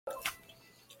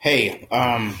Hey,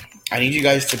 I need you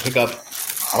guys to pick up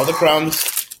all the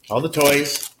crumbs, all the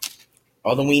toys,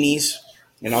 all the weenies,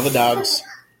 and all the dogs.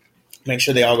 Make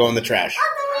sure they all go in the trash.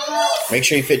 Make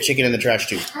sure you fit chicken in the trash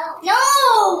too.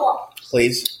 No!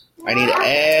 Please. I need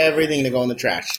everything to go in the trash.